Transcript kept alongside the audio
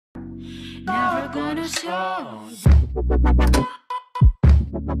never gonna show.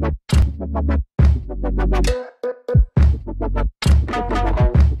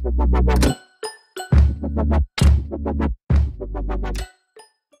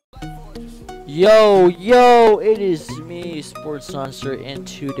 Yo, it is me, Sports Monster, and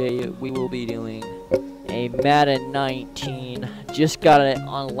today we will be doing a Madden 19. Just got it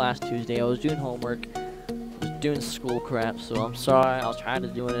on last Tuesday. I was doing homework, I was doing school crap, so I'm sorry. I was trying to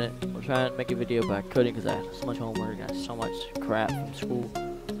do it. I was trying to make a video, but I couldn't because I had so much homework and so much crap from school.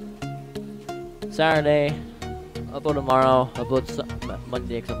 Saturday, upload tomorrow, upload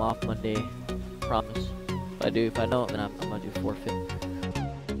Monday because I'm off Monday. Promise. If I don't, then I'm gonna do forfeit.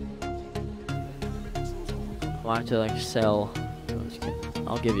 I wanted to like sell. I'm just kidding.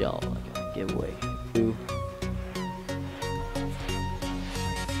 I'll give y'all like a giveaway. Ooh.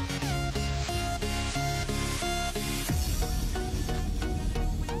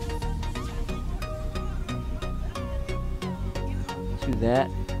 Do that.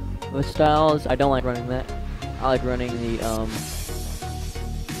 With styles, I don't like running that. I like running the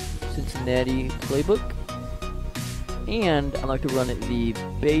Cincinnati playbook, and I like to run it the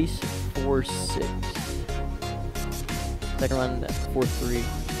base 4-6. I can run 4-3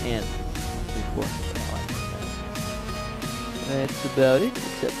 and 3-4. That's about it,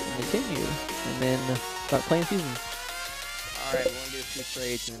 except continue, and then start playing season. Alright, we're gonna do a few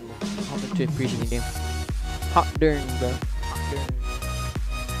trades, and then we'll hop into a preseason game. Hot darn, bro. Hot darn.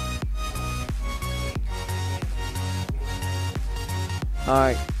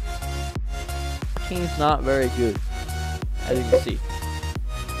 Alright. Team's not very good, as you can see.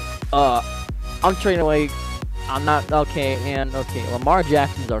 I'm trading away. I'm not okay, and okay, Lamar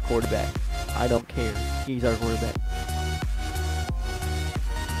Jackson's our quarterback. I don't care. He's our quarterback.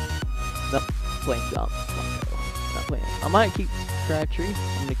 No, playing dumb. Not playing. I might keep Crabtree.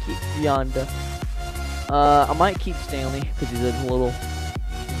 I'm gonna keep Yonda. I might keep Stanley because he's a little,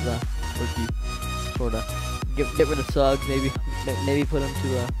 rookie, sorta. Get rid of Suggs, maybe put him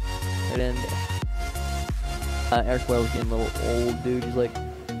to tight end. Eric Weddle's getting a little old, dude. He's like,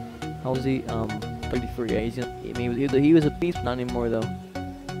 how old is he? 33. Yeah, he was a beast, not anymore though.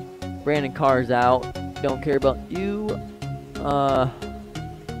 Brandon Carr's out. Don't care about you.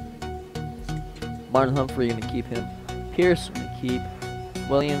 Martin Humphrey, gonna keep him. Pierce, gonna keep.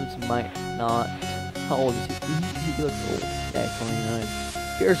 Williams might not. How old is he? He looks old. Yeah, 29.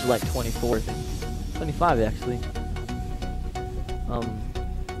 Pierce is like 24, I think. 25 actually.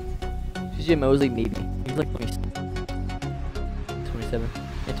 CJ Mosley maybe. He's like 27.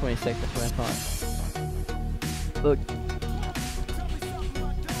 And 26. That's what I thought. Look.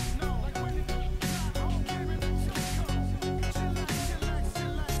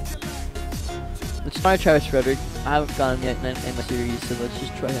 Let's try Travis Frederick. I haven't got him yet in my series, so let's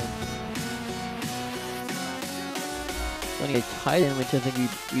just try him. When he tight end, which I think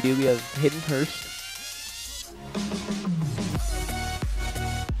we do, we have Hayden Hurst.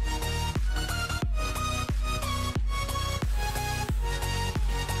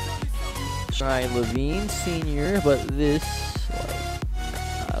 Try Levine Sr., but this, like,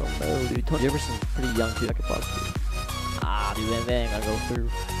 I don't know, dude. Tony Jefferson's pretty young too. I could possibly, dude, that ain't gonna go through.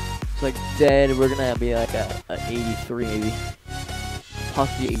 It's like dead. We're gonna be like a 83 maybe,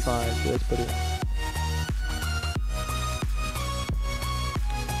 possibly 85. So let's put it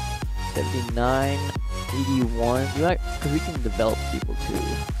 79, 81. You like, cause we can develop people too.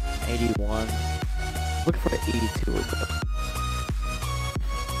 81. Looking for an 82 or so.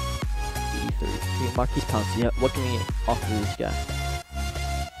 Okay, Marquise Pouncey. Yeah, what can we offer this guy?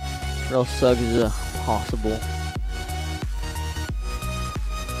 Terrell Suggs is a possible.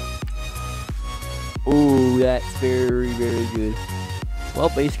 Ooh, that's very, very good. Well,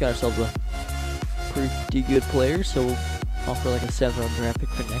 base got ourselves a pretty good player, so we'll offer like a 7th round draft pick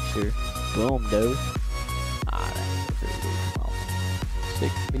for next year. Boom, dude. That's very good. Wow.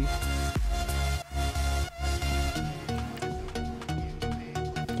 6 maybe.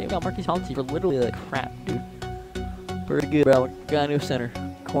 We got Marquise Pouncey for literally like crap, dude. Pretty good, bro. Got a new center,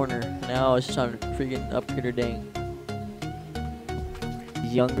 corner. Now it's just trying to freaking upgrade her dang.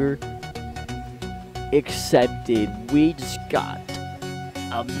 He's younger. Accepted. We just got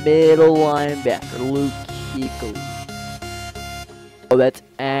a middle linebacker, Luke Kuechly. Oh, that's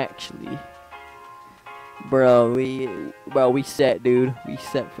actually, bro. We set, dude. We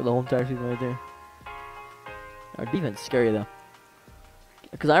set for the whole entire season right there. Our defense is scary though.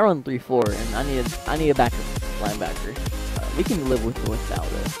 Because I run 3-4 and I need a backup linebacker. We can live without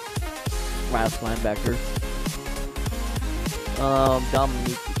a right linebacker.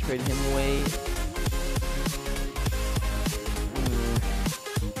 Dominique, traded him away.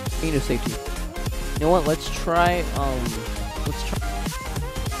 Need a safety. You know what? Let's try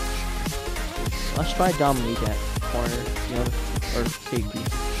Dominique at corner, you know, or safety.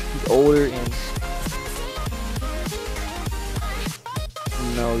 He's older and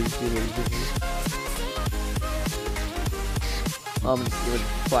no, he's good. Give it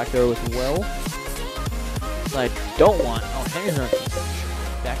Flacco as well. I don't want. Oh, Henry's on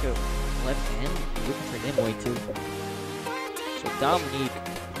back up left hand. We can trade him away too. So Dominique,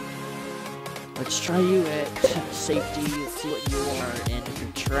 let's try you at safety. Let's see what you are. And if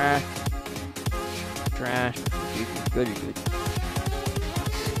you're trash, you're good.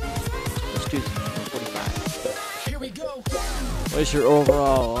 Let's do 45. Here we go. What is your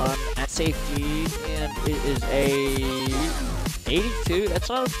overall at safety? And it is a 82. That's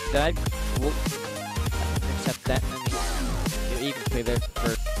not bad. We'll accept that. I mean, you can play there for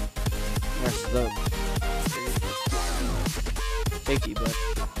the rest of the safety, but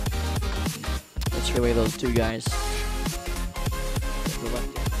let's trade away those two guys.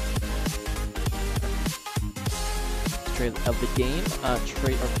 Trade of the game.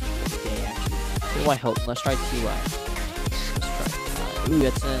 Trade of the day actually. T.Y. Hilton. Let's try T.Y. Ooh,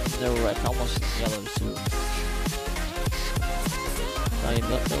 that's in the red, almost yellow suit. No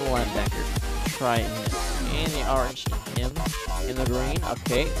linebacker. Try him. And the orange, him. In the green,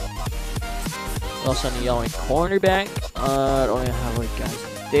 okay. Also in the yellow cornerback. I don't even have what guys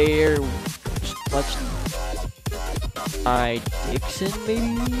there. Let's try Dixon,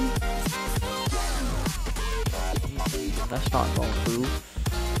 maybe? That's not going through.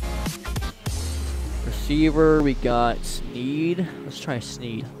 Receiver, we got Sneed. Let's try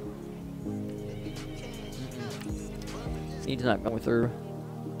Sneed. Sneed's not going through.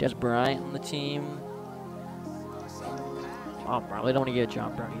 Des Bryant on the team. John Brown. We don't want to get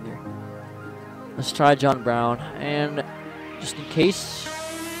John Brown either. Let's try John Brown. And just in case,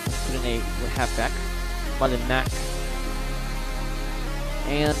 let's put in a halfback. Marlon Mack.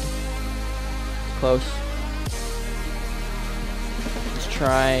 And close. Let's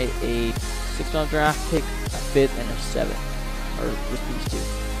try a 6th-round draft pick, a 5th, and a 7th. Or just these two.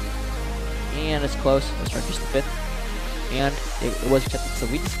 And it's close. Let's try just the 5th. And it was accepted. So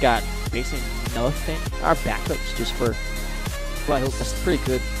we just got basically nothing. Our backups just for, well, I hope that's pretty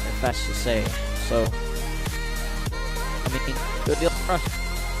good, if that's to say. So, I mean, good deal for us.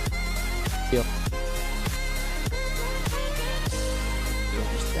 Deal.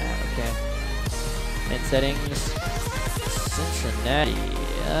 Just that, okay. And settings, Cincinnati.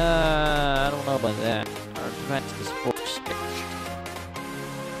 I don't know about that. Our defense is sports.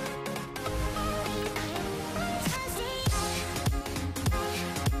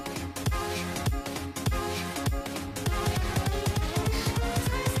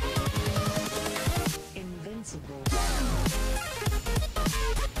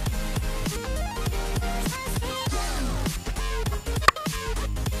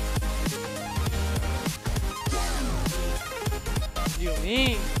 You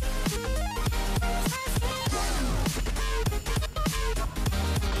mean?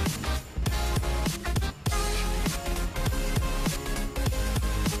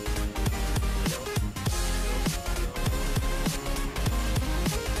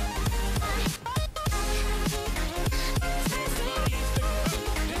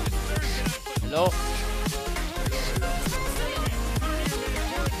 Hello?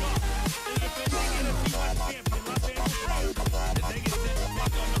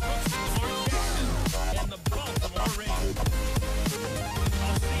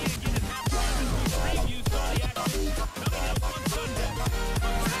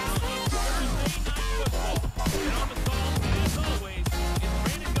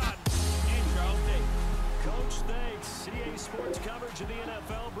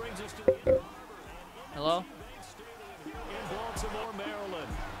 Hello? In Baltimore,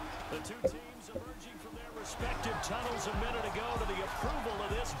 Maryland. The two teams emerging from their respective tunnels a minute ago to the approval of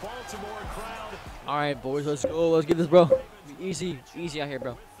this Baltimore crowd. Alright, boys, let's go. Let's get this, bro. Easy out here,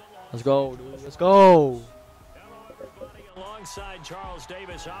 bro. Let's go, dude. Let's go. Hello, everybody. Alongside Charles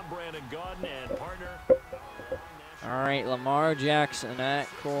Davis, I'm Brandon Gordon and partner. Alright, Lamar Jackson at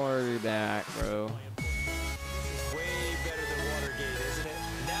quarterback, bro. Way better than Watergate, isn't it?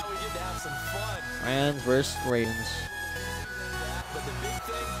 Now we get to have some fun. Rams versus Ravens. But the big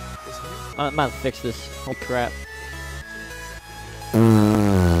thing is I'm about to fix this. Holy crap.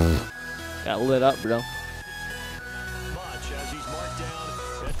 Got lit up, bro. Much as he's marked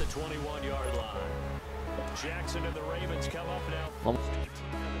down at the 21-yard line. Jackson and the Ravens come up now.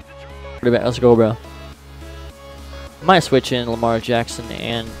 Quarterback, let's go, bro. Might switch in Lamar Jackson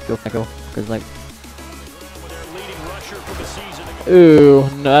and go because like With their leading rusher for the season Ooh,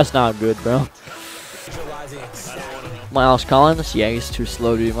 no, that's not good, bro. Visualizing exactly. Miles Collins, yeah, he's too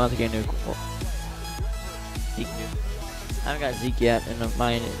slow, dude. Might have to get a new. Zeke. I haven't got Zeke yet in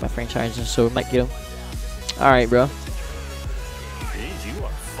my franchise, so we might get him. All right, bro. Jeez, you are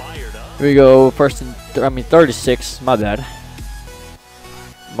fired up. Here we go. First and 36. My bad.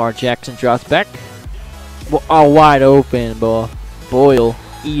 Lamar Jackson drops back. Oh, wide open, bro. Boyle,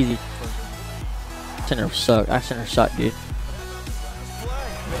 easy. Center suck. That center suck, dude.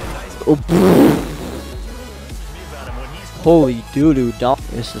 Oh, holy doo-doo, dog.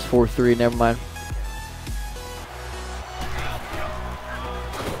 This is 4-3. Never mind.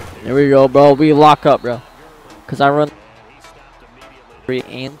 There we go, bro. We lock up, bro. Cause I run 3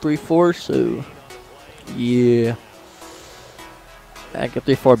 and 3-4, so yeah. Back up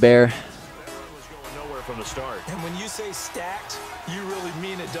 3-4 bear. From the start. And when you say stacked, you really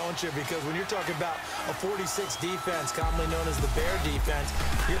mean it, don't you? Because when you're talking about a 46 defense, commonly known as the bear defense,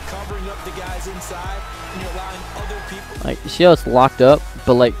 you're covering up the guys inside and you're allowing other people. Like, you see how it's locked up,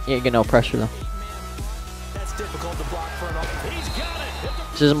 but like you ain't get no pressure though. That's difficult to block for an offense. He's got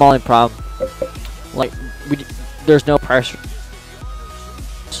it. This is my only problem. Like there's no pressure.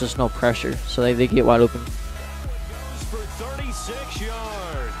 There's just no pressure, so they get wide open. For 36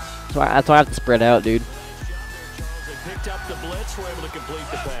 yards. That's why I have to spread out, dude. They picked up the blitz, were able to complete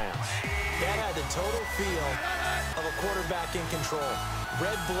the pass. That had the total feel of a quarterback in control.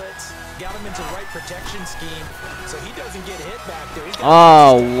 Red blitz, got him into right protection scheme, so he doesn't get hit back there.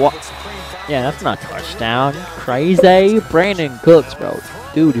 Oh, what? Yeah, that's not a touchdown. Crazy. Brandon Cooks, bro.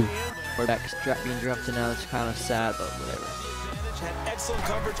 Doo-doo. Quarterback's being drafted now. It's kind of sad, but whatever. Had excellent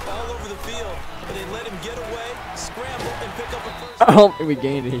coverage all over the field, but they let him get away, scramble, and pick up a first. I don't think we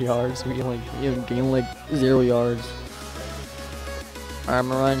gained any yards. We even gained like 0 yards. Alright, I'm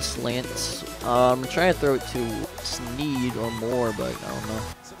gonna run slants. I'm trying to throw it to Snead or more, but I don't know.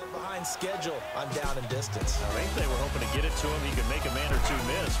 So they're behind schedule on down and distance. I think they were hoping to get it to him. He could make a man or two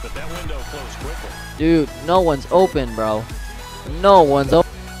miss, but that window closed quickly. Dude, no one's open, bro. No one's open.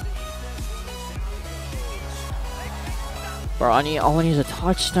 Bro, all I need is a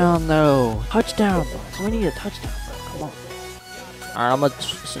touchdown, though. Touchdown, bro. That's all I need, a touchdown, bro. Come on. Alright, I'm going to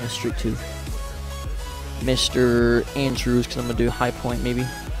send a streak to Mr. Andrews, because I'm going to do high point, maybe.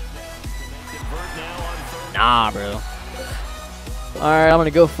 Nah, bro. Alright, I'm going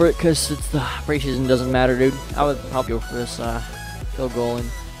to go for it, because it's the preseason doesn't matter, dude. I would probably go for this field goal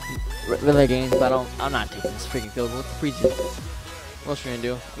and relay games, but I'm not taking this freaking field goal. It's the preseason. What else are we going to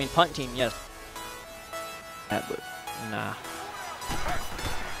do? I mean, punt team, yes. But, nah.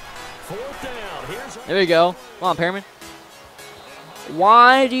 There we go. Come on, Perriman.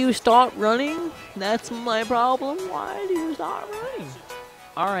 Why do you start running? That's my problem. Why do you start running?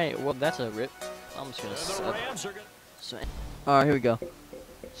 Alright, well, that's a rip. I'm just gonna alright, here we go.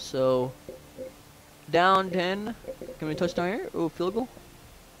 So, down 10. Can we touchdown here? Oh, field goal.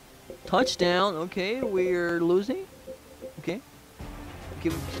 Touchdown. Okay, we're losing. Okay.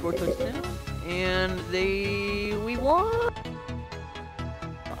 Give them score touchdown. And we won.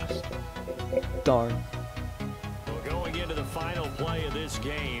 Darn. Well, going into the final play of this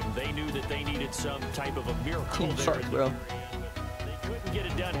game, they knew that they needed some type of a miracle. Team sucks, bro. They couldn't get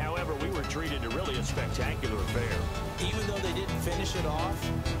it done. However, we were treated to really a spectacular affair. Even though they didn't finish it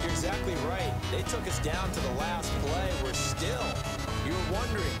off, you're exactly right. They took us down to the last play. We're still. You were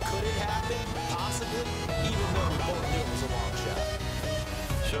wondering, could it happen? Possibly. Even though we both knew it was a long shot.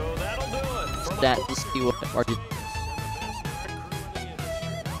 So that'll do it. That is what argued.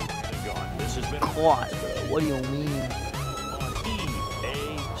 This has been Quad, bro. What do you mean? on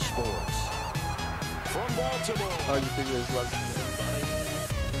EA Sports. From Baltimore. Hard to figure his luck.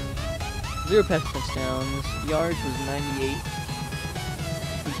 0 pass touchdowns. Yards was 98.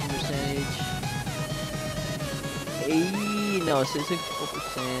 Completion percentage.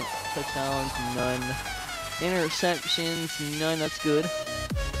 64%. Touchdowns, none. Interceptions, none. That's good.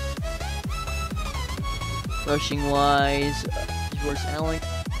 Rushing wise, George Allen.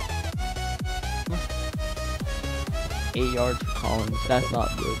 8 yards for Collins. That's not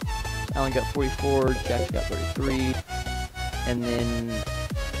good. Allen got 44. Jackson got 33. And then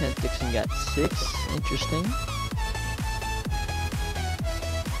Kenneth Dixon got 6. Interesting.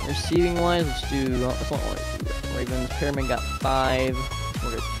 Receiving wise, let's do. Ravens. Perriman got 5.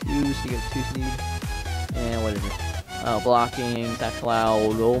 We're at 2, so you get a 2 seed. And what is it? Blocking, tackle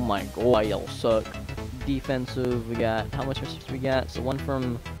out. Oh my god, y'all suck. Defensive, we got. How much receivers we got? So one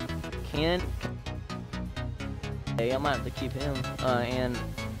from Ken. I might have to keep him. And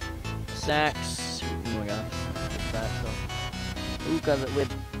sacks. Oh my gosh. Ooh, got it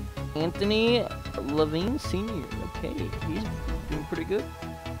with Anthony Levine Sr. Okay, he's doing pretty good.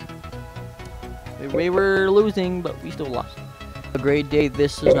 We were losing, but we still lost. A great day.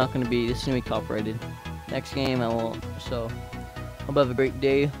 This is not going to be copyrighted. Next game I won't. So, hope you have a great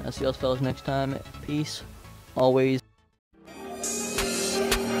day. I'll see you fellas next time. Peace. Always.